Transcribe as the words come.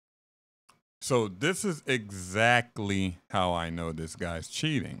So this is exactly how I know this guy's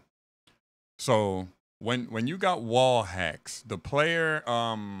cheating. So when you got wall hacks, the player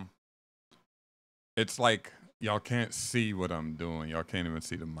it's like y'all can't see what I'm doing. Y'all can't even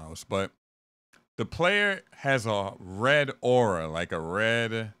see the mouse, but the player has a red aura, like a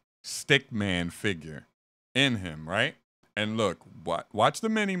red stickman figure in him, right? And look, watch the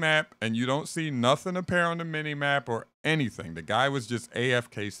mini map, and you don't see nothing appear on the mini map or anything. The guy was just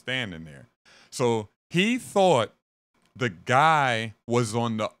AFK standing there. So he thought the guy was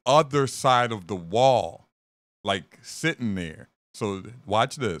on the other side of the wall, like sitting there. So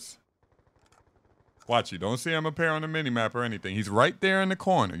watch this. Watch, you don't see him appear on the mini map or anything. He's right there in the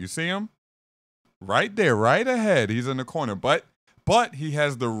corner. You see him? Right there, right ahead. He's in the corner. But he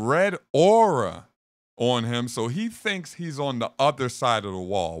has the red aura on him, so he thinks he's on the other side of the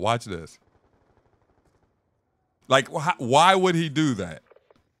wall. Watch this. Like, why would he do that?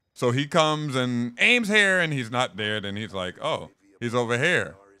 So he comes and aims here, and he's not there. Then he's like, oh, he's over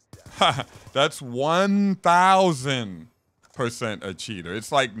here. That's 1,000% a cheater.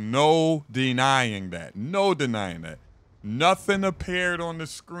 It's like no denying that. No denying that. Nothing appeared on the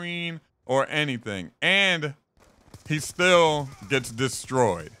screen or anything. And he still gets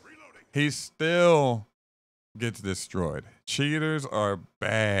destroyed. He still gets destroyed. Cheaters are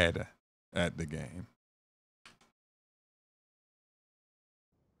bad at the game.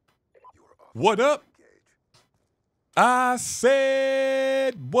 What up? I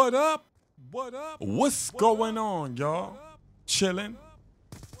said, what up? What up? What's going on, y'all? Chilling,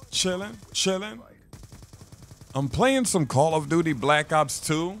 chilling, chilling. I'm playing some Call of Duty Black Ops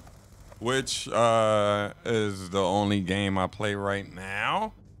 2, which is the only game I play right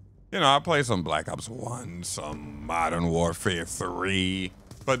now. You know, I play some Black Ops 1, some Modern Warfare 3,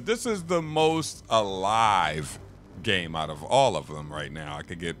 but this is the most alive game out of all of them right now. I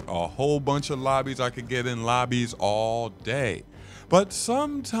could get a whole bunch of lobbies. I could get in lobbies all day. But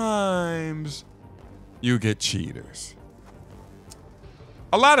sometimes you get cheaters.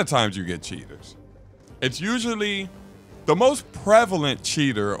 A lot of times you get cheaters. It's usually the most prevalent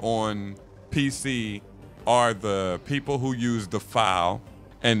cheater on PC are the people who use the file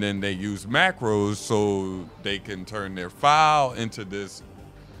and then they use macros so they can turn their file into this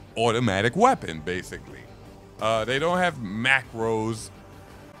automatic weapon, basically. They don't have macros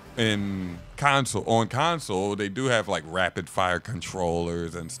in console. On console, they do have like rapid fire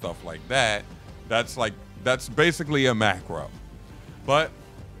controllers and stuff like that. That's basically a macro. But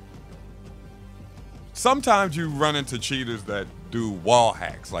sometimes you run into cheaters that do wall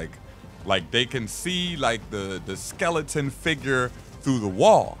hacks, like they can see like the skeleton figure through the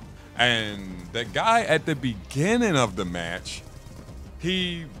wall. And the guy at the beginning of the match,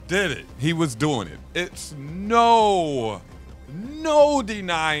 he did it. He was doing it. It's no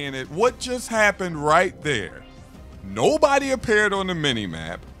denying it. What just happened right there? Nobody appeared on the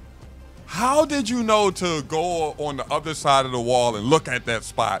mini-map. How did you know to go on the other side of the wall and look at that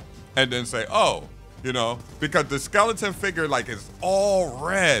spot and then say, oh, you know, because the skeleton figure like is all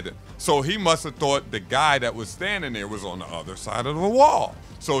red. So he must have thought the guy that was standing there was on the other side of the wall.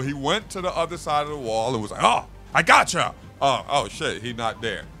 So he went to the other side of the wall and was like, oh, I gotcha. Oh shit, he's not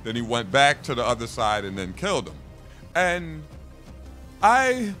there. Then he went back to the other side and then killed him. And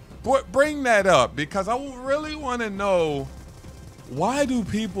I bring that up because I really want to know, why do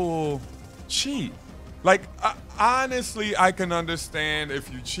people cheat? Like, honestly, I can understand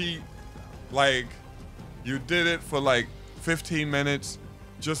if you cheat, like you did it for like 15 minutes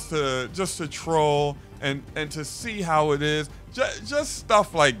just to troll and to see how it is, just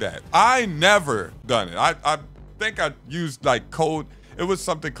stuff like that. I never done it. I think I used like code. It was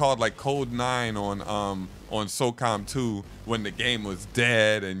something called like Code 9 on SOCOM 2 when the game was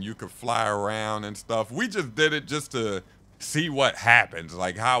dead and you could fly around and stuff. We just did it just to see what happens,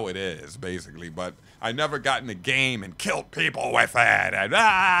 like how it is, basically. But I never got in the game and killed people with it, and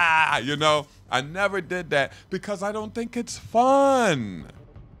you know, I never did that because I don't think it's fun.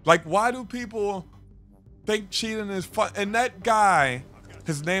 Like, why do people think cheating is fun? And that guy,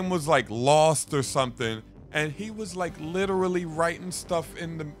 his name was like Lost or something, and he was like literally writing stuff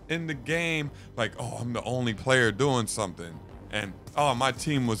in the game, like, oh, I'm the only player doing something, and oh, my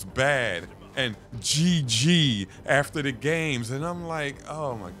team was bad, and GG after the games, and I'm like,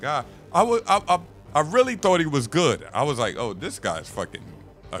 oh my god, I really thought he was good. I was like, oh, this guy's fucking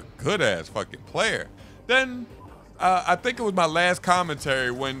a good ass fucking player. Then I think it was my last commentary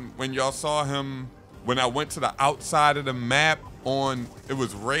when y'all saw him when I went to the outside of the map on, it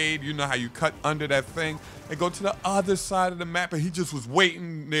was raid, you know how you cut under that thing and go to the other side of the map, and he just was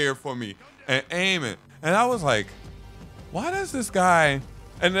waiting there for me and aiming. And I was like, why does this guy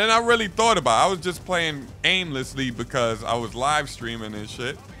And then I really thought about it. I was just playing aimlessly because I was live streaming and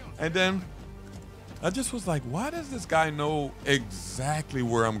shit. And then I just was like, why does this guy know exactly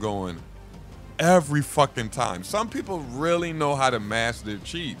where I'm going every fucking time? Some people really know how to master their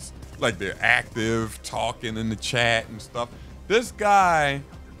cheats. Like they're active, talking in the chat and stuff. This guy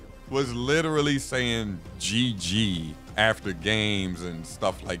was literally saying GG after games and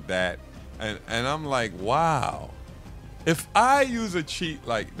stuff like that. And I'm like, wow. If I use a cheat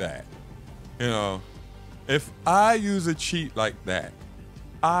like that, you know, if I use a cheat like that,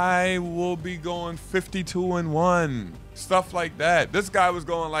 I will be going 52-1, stuff like that. This guy was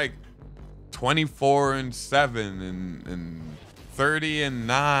going like 24-7 and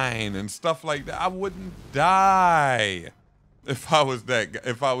 30-9 and stuff like that. I wouldn't die if I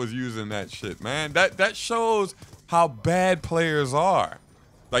was using that shit, man. That shows how bad players are.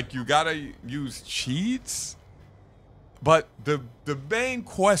 Like, you gotta use cheats. But the main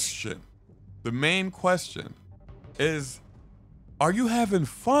question is, are you having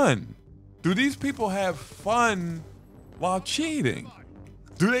fun? Do these people have fun while cheating?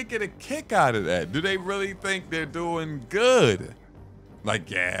 Do they get a kick out of that? Do they really think they're doing good? Like,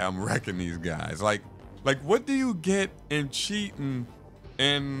 yeah, I'm wrecking these guys. Like what do you get in cheating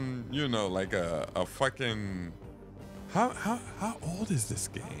in, you know, like a fucking, how old is this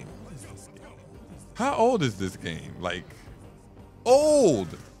game? How old is this game? Like, old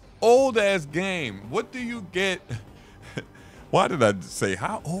ass game. What do you get? Why did I say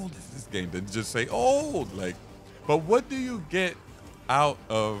how old is this game? Did it just say old? Like, but what do you get out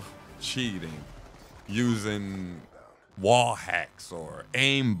of cheating using wall hacks or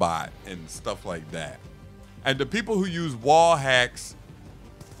aimbot and stuff like that? And the people who use wall hacks,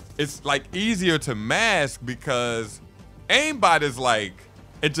 it's like easier to mask because aimbot is like,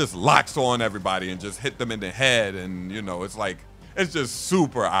 it just locks on everybody and just hit them in the head, and you know, it's like, it's just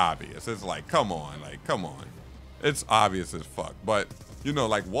super obvious. It's like, come on. It's obvious as fuck. But, you know,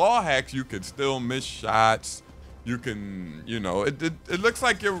 like wall hacks, you could still miss shots. You can, you know, it looks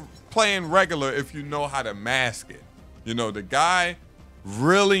like you're playing regular if you know how to mask it. You know, the guy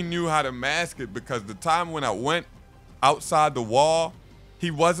really knew how to mask it, because the time when I went outside the wall, he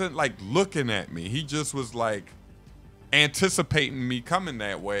wasn't like looking at me. He just was like anticipating me coming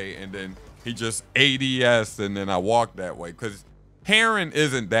that way, and then he just ADS, and then I walked that way. Because Heron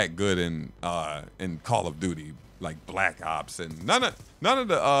isn't that good in Call of Duty, like Black Ops, and none of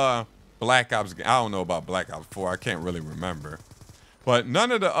the Black Ops. I don't know about Black Ops 4. I can't really remember, but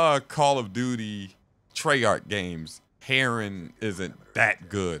none of the Call of Duty Treyarch games, Heron isn't that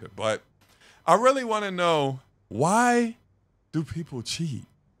good. But I really want to know, why do people cheat?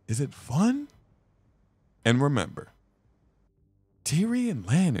 Is it fun? And remember, Tyrion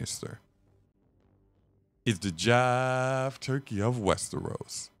Lannister is the Jiveturkey of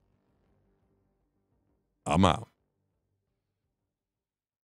Westeros. I'm out.